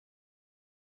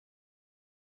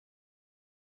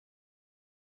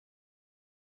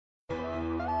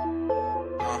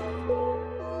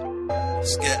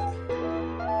Skip.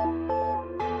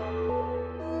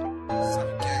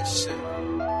 Some gay shit.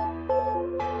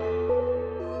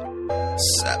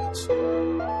 Savage.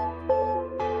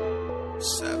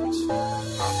 Savage.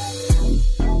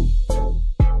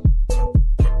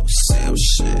 Purple seal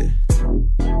shit.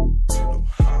 No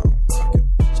how I'm rockin',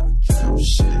 bitch,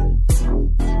 I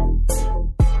drill shit.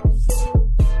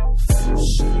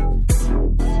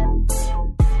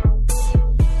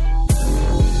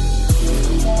 Feel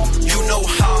shit. You know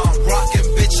how I'm rockin',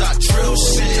 bitch, I drill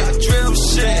shit. I drill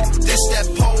shit. This that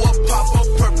power pop-up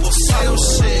purple seal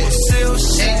shit. Seal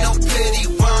shit. Ain't no pity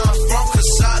where I'm from,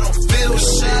 cause I don't feel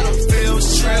shit. I don't feel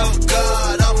shit. Drill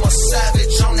God, I'm a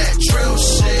savage on that drill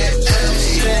shit.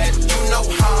 Ay, you know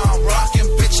how I'm rockin',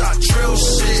 bitch, I drill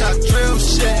shit. I drill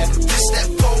shit. This that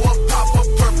power pop-up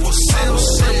purple seal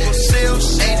shit. Seal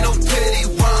shit. Ain't no pity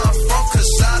where I'm from,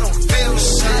 cause I don't feel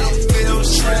shit. I don't feel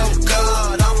shit. Drill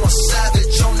God, I'm a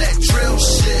savage on that drill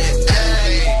shit.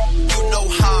 Ay, you know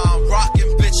how I'm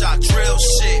rockin', bitch, I drill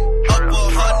shit. Up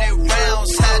 100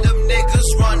 rounds, had them niggas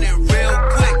running real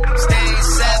quick. Staying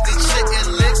savage,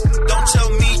 hitting licks. Don't tell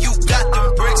me you got them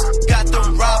bricks. Got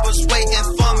them robbers waiting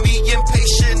for me,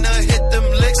 impatient to hit them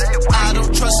licks. I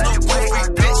don't trust no goofy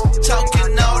bitch,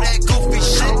 talking all that goofy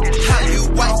shit. How you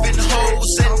wiping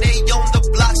hoes and they on the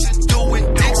blocks and doing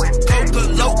dicks. Coca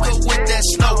Loca with that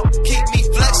snow, keep me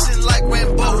flexing like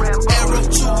Rambo. Arrow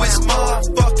to his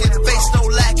motherfucking face, no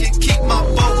lacking, keep my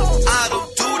bow. I don't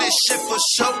do this shit for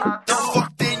show. Don't fuck,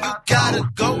 then you gotta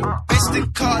go. Bitch,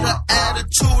 then caught her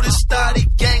attitude and started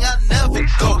gang, I never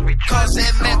go. Cause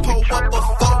that man pull up a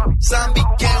foe. Zombie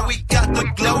gang, we got the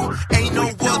glow. Ain't no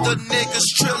other niggas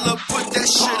triller, put that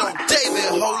shit on David,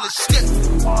 holy shit.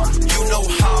 You know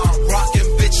how I'm rockin',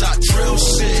 bitch, I drill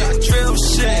shit. I drill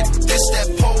shit. This that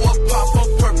power pop-up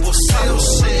purple seal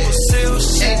shit. Seal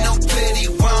shit. Ain't no pity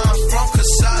where I'm from,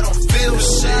 cause I don't feel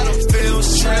shit. I don't feel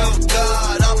shit. Drill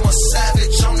God, I'm a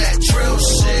savage on that drill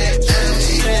shit.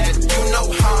 Ay, you know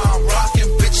how I'm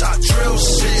rockin', bitch, I drill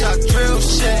shit. I drill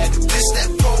shit. This that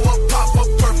power pop-up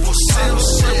purple seal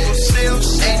shit. Seal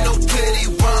shit. Ain't no pity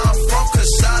where I'm from,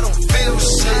 cause I don't feel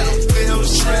shit. I don't feel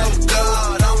shit. Drill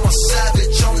God, I'm a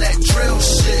savage on that drill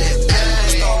shit.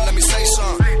 Ay. Let me say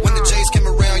something. When the J's came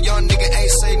around, young nigga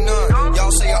ain't say none.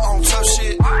 Y'all say your own tough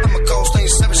shit. I'm a cold stain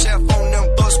 7 chef on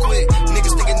them bus quick.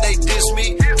 Niggas thinking they diss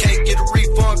me. Can't get a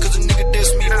refund cause a nigga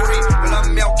diss me free. When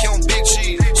I'm out counting big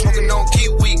cheese, smoking on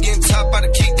kiwi, getting top by the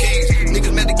key keys.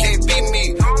 Niggas mad they can't beat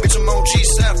me. Bitch, I'm on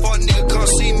G-Side for a nigga come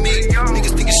see me.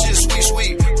 Niggas thinking shit sweet,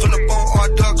 sweet. Pull up on our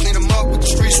dog, clean them up with the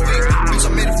street sweep. Bitch, I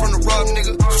made it from the rob,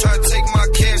 nigga. Try to take my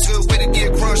cash, good way to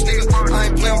get crushed, nigga. I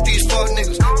ain't playing with these fuck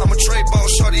niggas. I'm a trade ball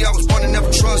shorty, I was born to never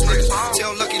trust niggas.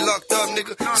 Tell Lucky locked up,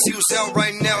 nigga. See what's out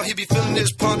right now, he be feeling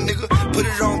this pump, nigga. Put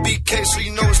it on BK so you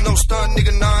know it's no stunt,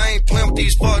 nigga. Nah, I ain't playing with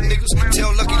these fuck niggas.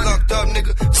 Tell Lucky locked up,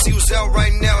 nigga. See what's out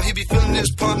right now, he be feeling this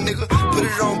pump, nigga. Put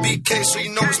it on BK so you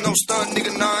know it's no stunt,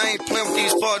 nigga. Nah, I ain't playing with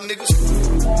these fuck niggas.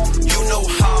 You know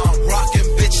how I'm rockin',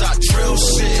 bitch, I drill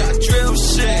shit. I drill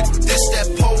shit. This that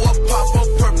power pop-up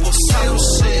purple seal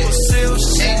shit. Seal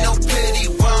shit. Ain't no pity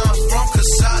where I'm from,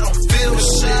 cause I don't feel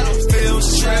shit. I don't feel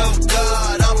shit. Drill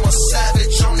God, I'm a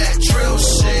savage on that drill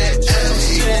shit.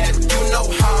 Ay, you know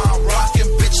how I'm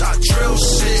rockin', bitch, I drill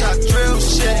shit. I drill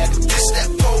shit. This that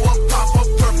power pop-up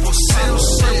purple seal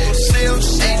shit. Seal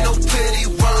shit. Ain't no pity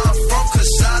where I'm from,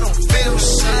 cause I don't feel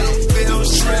shit. I don't feel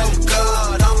shit. Drill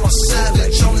God, I'm a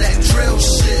savage on that drill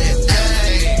shit.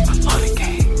 Ay. I love the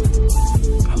game.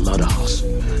 I love the hustle,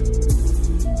 man.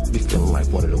 Be feeling like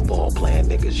one of them ball playing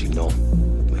niggas, you know,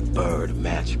 like Bird or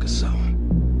Magic or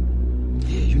something.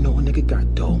 Yeah, you know a nigga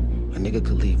got dough. A nigga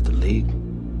could leave the league.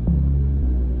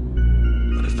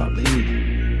 But if I leave,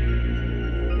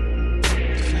 the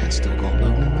fans still gonna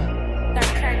love me, man.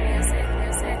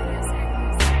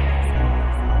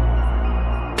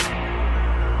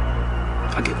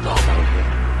 I get love out here.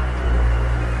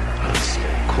 I done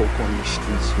smoke coke on the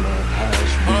streets, man.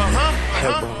 Hash, weed,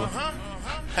 heroin.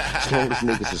 As long as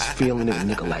niggas is feeling it, a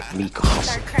nigga like me can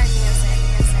hustle.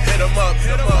 Hit 'em up,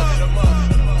 hit 'em up, hit 'em up.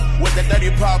 With that dirty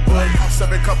pop-up,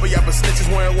 serving couple y'all snitches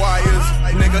wearing wires.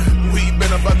 Nigga, we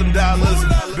been about them dollars,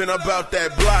 been about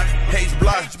that block, H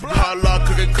block, hard law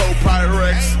cooking cold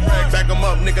Pyrex. Back 'em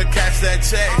up, nigga, catch that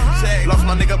check. Lost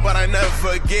my nigga, but I never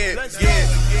forget.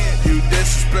 You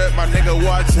disrespect my nigga,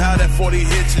 watch how that 40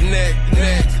 hit your neck.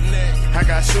 I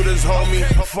got shooters, homie.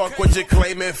 Fuck what you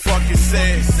claiming, fuck you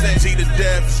said. G to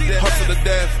death, hustle to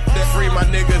death. Free my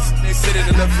niggas, sitting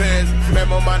in the feds.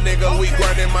 Memo my nigga, we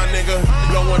grinding my nigga.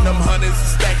 Blowing them hundreds,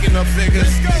 stacking up figures.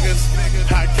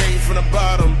 I came from the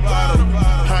bottom.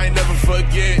 I ain't never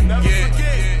forget.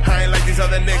 I ain't like these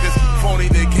other niggas. Phony,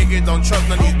 they kick it, don't trust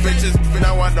none of these bitches.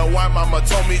 Now I know why mama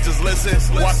told me just listen.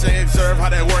 Watch and observe how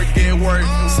that work get work.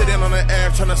 Sitting on the air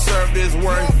trying to serve this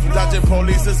work. Dodging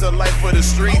police is a life for the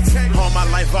streets. All my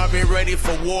life I've been ready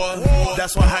for war.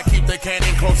 That's why I keep the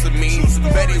cannon close to me.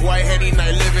 Betty White, Henny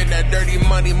night, living that dirty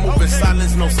money, moving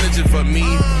silence, no snitching for me.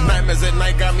 Nightmares at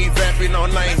night got me vamping all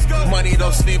night. Money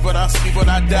don't sleep, but I sleep, but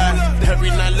I die. Every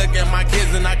night look at my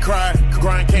kids and I cry.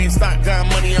 Grind can't stop, got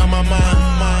money on my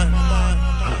mind.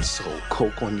 I'm so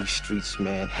coke on these streets,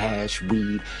 man. Hash,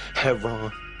 weed,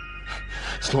 heroin.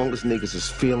 As long as niggas is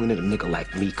feeling it, a nigga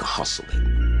like me can hustle it.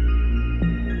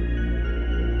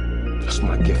 That's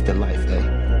my gift in life, eh?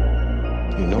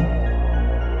 You know?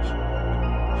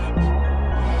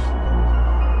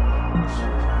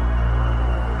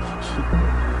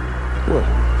 What?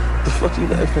 The fuck you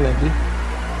laughing at, B?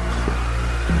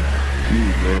 You,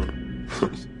 man.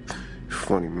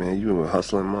 Funny, man. You a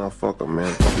hustling motherfucker,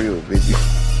 man. For real, baby.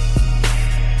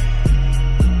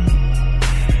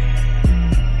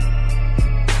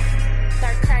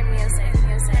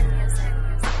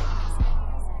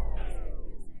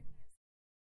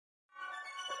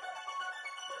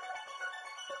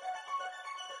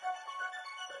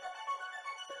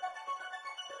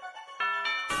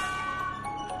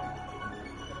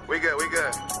 We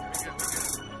good.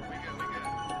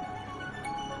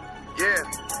 Yeah.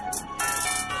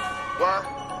 What?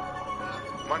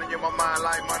 Money in my mind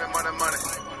like money. Money.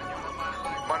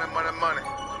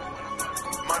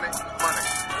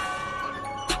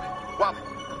 Wop.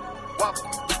 What?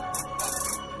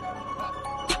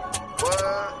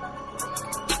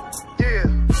 Yeah.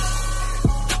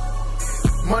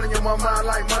 Money in my mind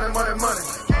like money.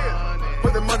 Yeah.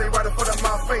 Put the money right in front of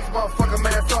my face, motherfucker,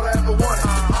 man, that's all I ever wanted.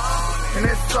 And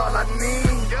that's all I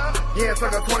need. Yeah, it's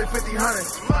like a 20, 50, 100.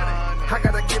 I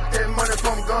gotta get that money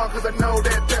from God, cause I know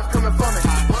that death's coming from it.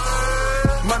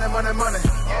 Money.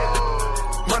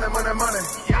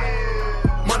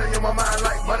 Money in my mind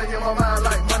like money.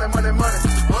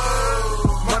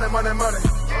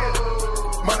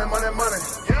 Money.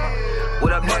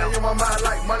 What up, money in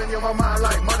my mind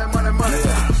like money.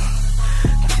 Yeah.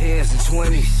 10s and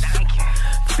 20s,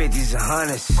 50s and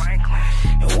 100s.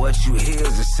 And what you hear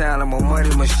is the sound of my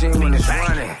money machine when it's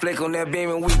running. Flick on that beam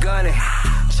and we gunning.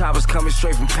 Choppers coming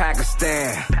straight from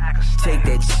Pakistan. Take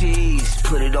that cheese,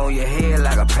 put it on your head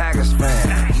like a Packers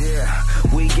fan. Yeah,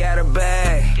 we got a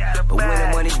bag, but when the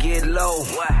money get low,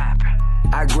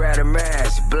 I grab a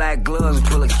mask, black gloves and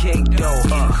pull a kick dough.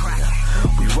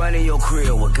 We run in your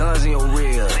crib with guns in your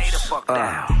ribs.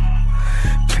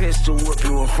 Pistol whip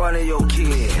you in front of your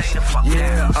kids.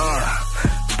 Yeah,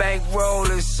 bankroll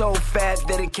is so fat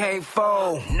that it can't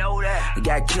fold. Know that.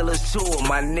 Got killers too,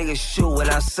 my niggas shoot when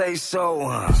I say so.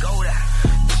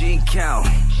 G count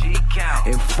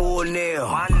in full nail.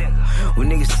 When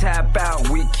niggas tap out,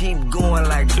 we keep going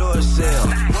like Duracell.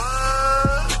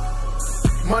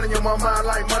 Money in my mind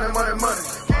like money.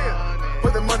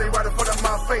 Put the money right in front of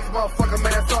my face, motherfucker,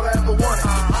 man, that's all I ever wanted.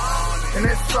 And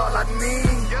that's all I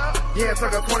need. Yeah, it's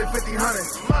like a 20, 50,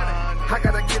 100. I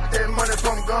gotta get that money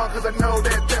from God, cause I know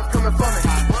that death's coming from it.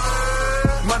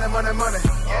 Money.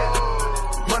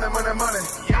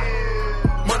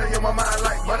 Money in my mind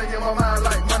like money.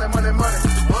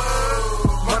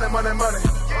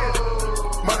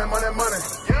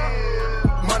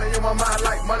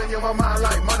 Money in my mind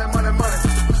like money.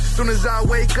 Soon as I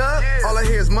wake up, all I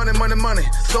hear is money.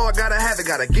 So I gotta have it,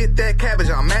 gotta get that cabbage.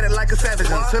 I'm at it like a savage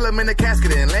until I'm in the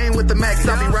casket and laying with the maggots.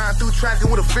 I be riding through traffic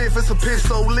with a fifth, it's a pitch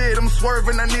so lit. I'm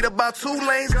swerving, I need about 2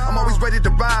 lanes. I'm always ready to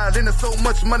ride, and there's so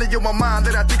much money in my mind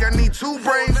that I think I need 2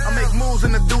 brains. I make moves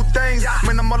and I do things.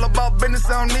 Man, I'm all about business,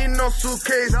 I don't need no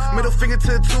suitcase. Middle finger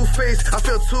to the two-face, I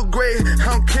feel too great. I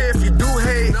don't care if you do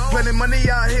hate. Plenty money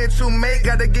out here to make,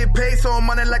 gotta get paid, so I'm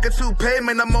money like a toupee.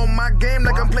 Man, I'm on my game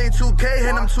like I'm playing 2K,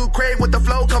 and I'm too crazy with the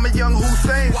flow, call me Young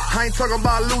Hussein. I ain't talking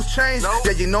about loose change.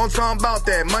 Yeah, you know I'm talking about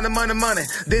that money.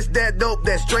 This, that dope,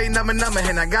 that straight number,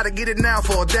 and I gotta get it now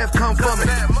for death come from it.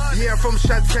 Yeah, I'm from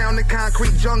Shuttown, the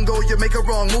concrete jungle. You make a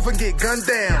wrong move and get gunned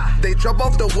down. They drop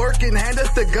off the work and hand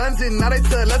us the guns, and now they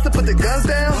tell us to put the guns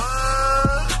down.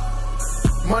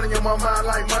 Money in my mind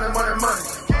like money.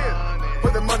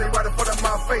 Put the money right in front of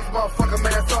my face, motherfucker,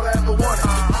 man, that's all I ever wanted.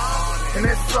 And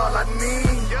that's all I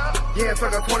need. Yeah, it's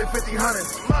like a 20, 50, 100.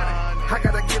 I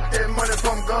gotta get that money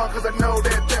from God, cause I know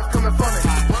that death's coming from it.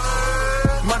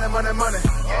 Money.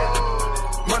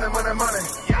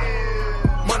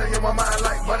 Money in my mind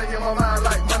like money.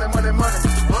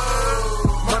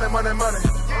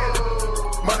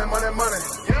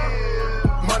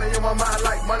 Money.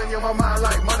 Money in my mind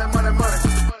like money.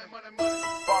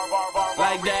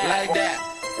 Like that.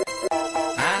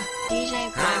 Huh? DJ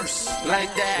verse.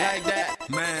 Like that,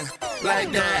 man.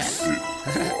 Like that.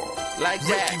 Like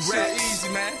that. Real easy,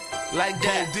 man. Like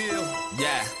that. Deal.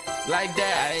 Yeah. Like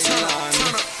that.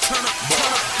 Turn up.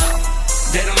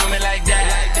 They don't know me like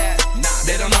that.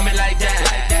 They don't know me like that.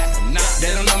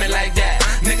 They don't know me like that.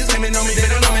 Niggas let me know me, they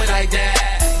don't know me like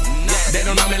that. They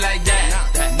don't know me like that.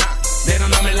 They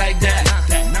don't know me like that.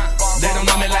 They don't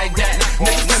know me like that.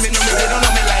 Niggas let me know me, they don't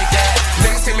know me like that.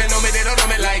 Niggas tell me know me, they don't know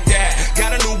me like that.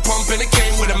 Got a new pump and it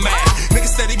came with a Mac.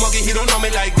 Niggas steady monkey, he don't know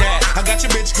me like that. I got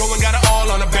your bitch going, got it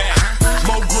all on the back.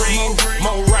 More green,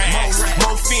 more racks,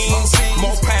 more fiends,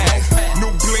 more packs. New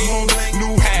bling,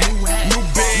 new hat, new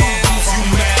bands, you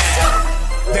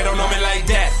mad. They don't know me like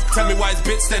that. Tell me why it's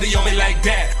bitch steady on me like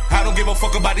that. I don't give a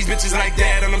fuck about these bitches like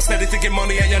that. And I'm steady thinking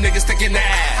money and your niggas thinking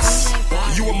ass.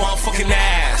 You a motherfucking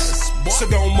ass, so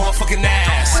don't motherfucking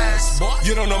ass.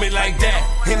 You don't know me like that.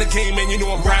 In the game and you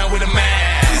know I'm round with a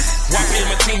mask. Why me and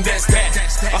my team, that's that.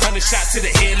 100 shots to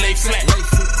the head, lay flat.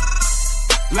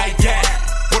 Like that.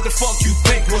 What the fuck you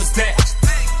think was that?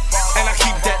 And I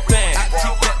keep that thing.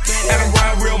 And I'm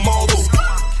round real mobile.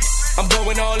 I'm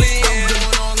going all in.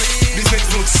 These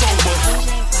niggas look sober.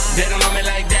 They don't know me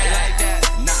like that.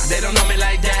 They don't know me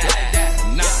like that.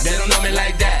 They don't know me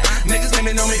like that. Niggas let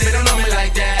me know me, they don't know me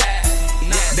like that.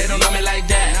 They don't know me like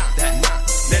that.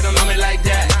 They don't know me like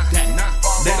that.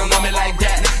 They don't know me like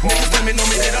that. Niggas let me know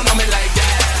me, they don't know me like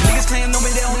that. Niggas claim know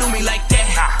me, they don't know me like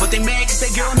that. But they mad cause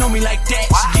that girl know me like that.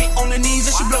 She get on her knees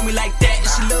and she blow me like that. And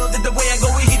she love that the way I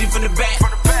go and hit it from the back.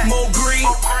 More green,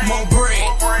 more bread,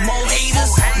 more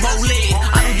haters, more lead.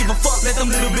 I don't give a fuck, let them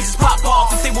little bitches pop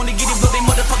off. If they wanna get it, blow they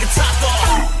motherfucking top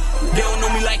off. They don't know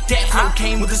me like that. Flow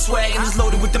came with the swag and it's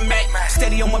loaded with the Mac.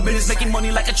 Steady on my business, making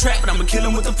money like a trap. But I'ma kill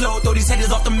them with the flow, throw these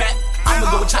haters off the map. I'ma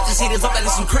go and chop these haters off like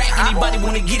it's some crack. Anybody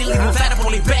wanna get it, leave them fat up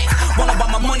on their back. Wanna buy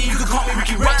my money, you can call me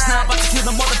Ricky Rex. Now I'm about to kill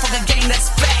the motherfucking game, that's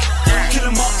fact. Kill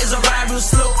them off as I ride real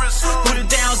slow. Put it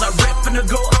down as I rap from the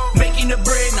go. Making the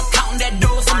bread and I'm counting that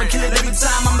dough. So I'ma kill it every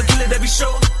time, I'ma kill it every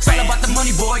show. It's all about the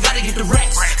money, boy, gotta get the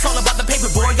racks. It's all about the paper,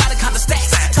 boy, gotta count the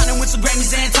stacks. Turning with some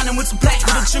Grammys and turning with some plaques.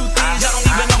 But the truth is, y'all don't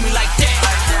even know me like that.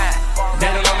 They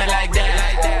don't know me like that.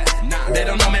 They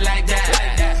don't know me like that.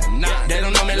 They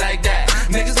don't know me like that.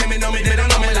 Niggas let me know me, they don't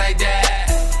know me like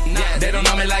that. They don't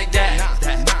know me like that.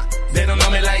 They don't know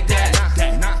me like that.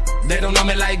 They don't know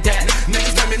me like that.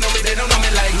 Niggas let me know me, they don't know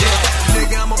me like that.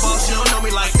 Nigga, I'm a boss, you don't know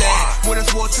me like that. When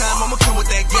it's wartime, I'ma come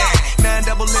with that gas. 9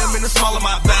 double M in the small of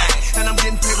my back. And I'm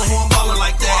getting paper, who I'm ballin'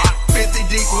 like that. 50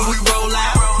 deep when we roll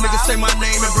out. Niggas say my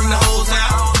name and bring the hoes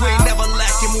out. We ain't never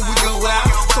lacking when we go out.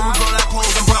 So we brought out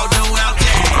poles and brought dough out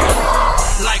there.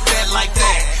 Like that, like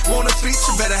that. Want a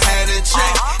feature, better have that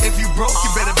check. If you broke, you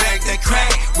better bag that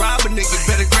crack. Rob a nigga,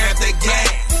 better grab that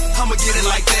gang. I'ma get it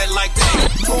like that, like that.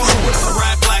 Born with a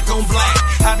ride black on black.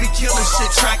 I be killing shit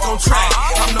track on track.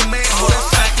 I'm the man, who that's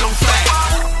fact on fact.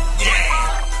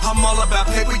 Yeah, I'm all about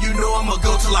paper, you know I'ma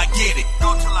go till I get it.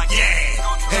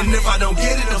 Yeah, and if I don't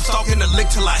get it, I'm stalking the lick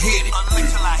till I hit it.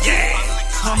 Yeah,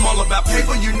 I'm all about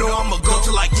paper, you know I'ma go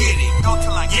till I get it.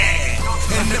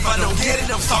 Yeah, and if I don't get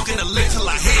it, I'm stalking the lick till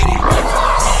I hit it.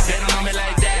 They don't know me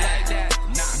like that.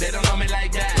 They don't know me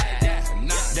like that.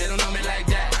 They don't know me like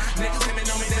that. Niggas let me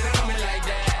know me, they don't know me like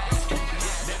that.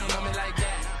 They don't know me like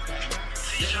that.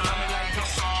 They don't know me like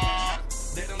that.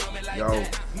 They don't know me like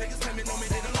that. Niggas let me know me,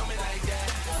 they don't know me like that.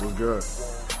 What's good?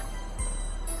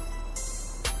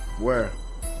 Where?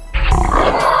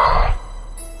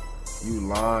 You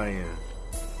lying.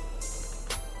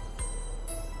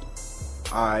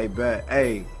 I bet.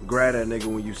 Hey, grab that nigga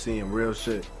when you see him. Real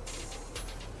shit.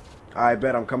 I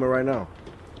bet. I'm coming right now.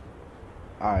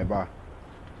 Alright, bye.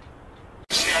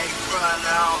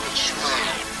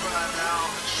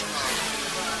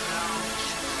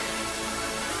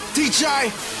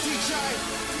 DJ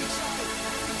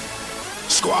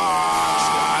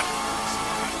Squad.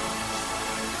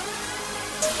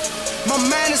 My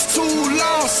man is too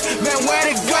lost, man, where'd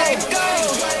it go?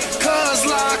 Cuz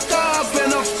locked up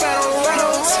in a federal.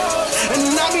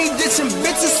 And I be ditching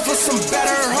bitches for some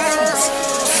better hoes.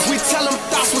 We tell them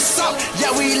that's what's up,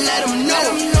 yeah, we let them know.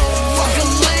 Fuck a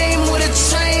lame with a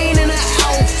chain and an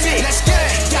outfit.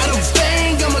 Got a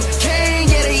bang, I'm a king,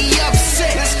 yeah, they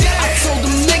upset. I told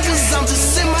them niggas I'm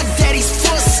just in my daddy's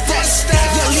footsteps.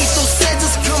 Yeah, Lethal said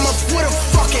just come up with a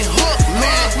fucking hook,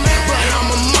 man. But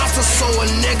I'm a monster, so a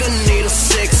nigga need a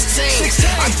 16.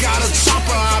 I got a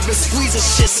chopper, I've been squeezing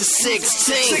shit since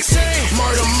 16.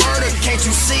 Murder, can't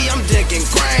you see I'm digging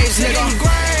graves, nigga?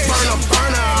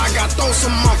 Burner, I got throw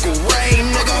some Uncle Ray,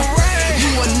 nigga. You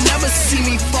will never see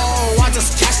me fall, I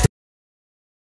just catch